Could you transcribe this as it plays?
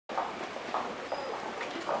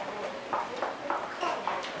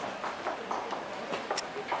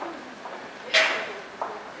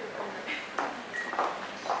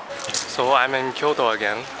So I'm in Kyoto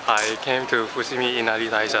again. I came to Fushimi Inari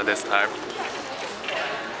Taisha this time.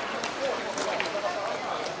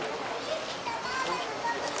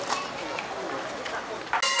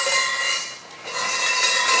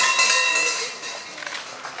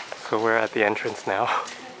 So we're at the entrance now.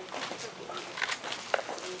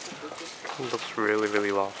 It looks really,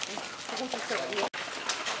 really long.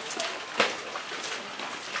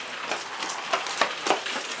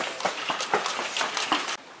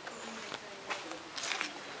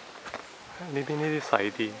 Need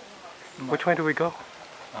ID. Which way do we go?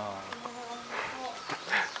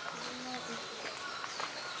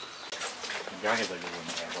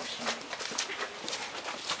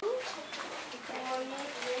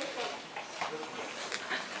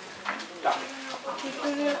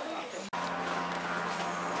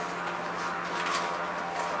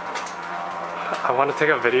 I want to take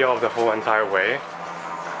a video of the whole entire way,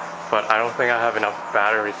 but I don't think I have enough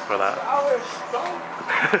batteries for that.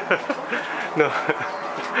 No.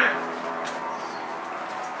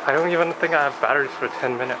 I don't even think I have batteries for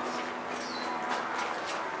 10 minutes.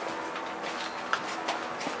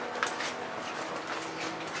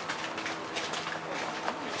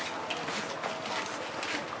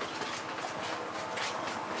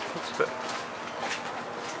 What's that?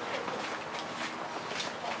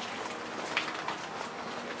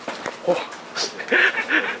 Oh.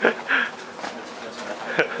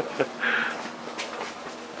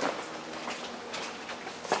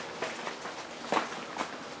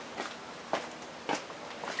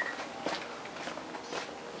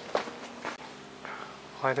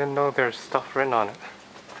 I didn't know there's stuff written on it.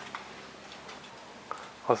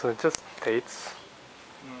 Also, just dates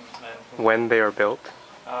when they are built.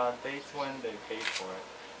 Dates when they paid for it.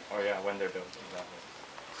 Or yeah, when they're built, exactly.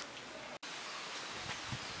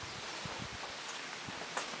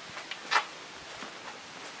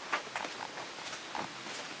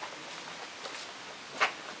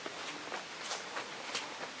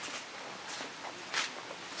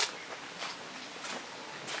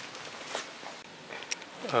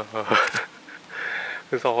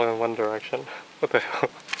 It's all in one direction. What the hell?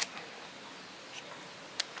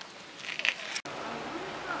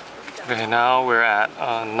 Okay, now we're at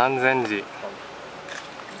Nanzenji.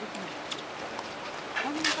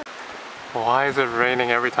 Why is it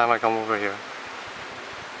raining every time I come over here?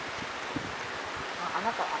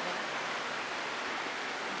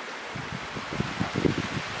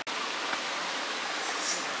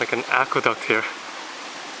 Like an aqueduct here.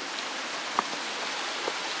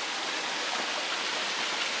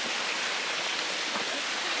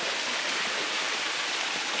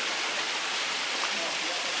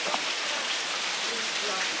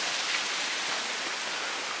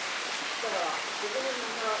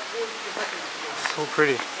 So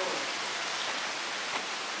pretty.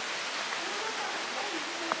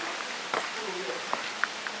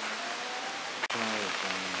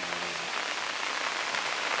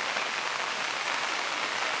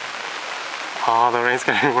 Oh, the rain's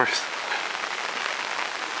getting worse.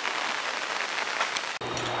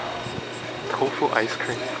 Tofu ice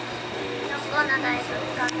cream.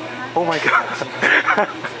 Oh my god.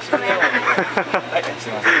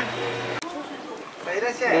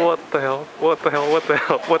 What the hell? What the hell? What the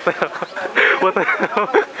hell? What the hell? What the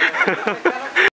hell?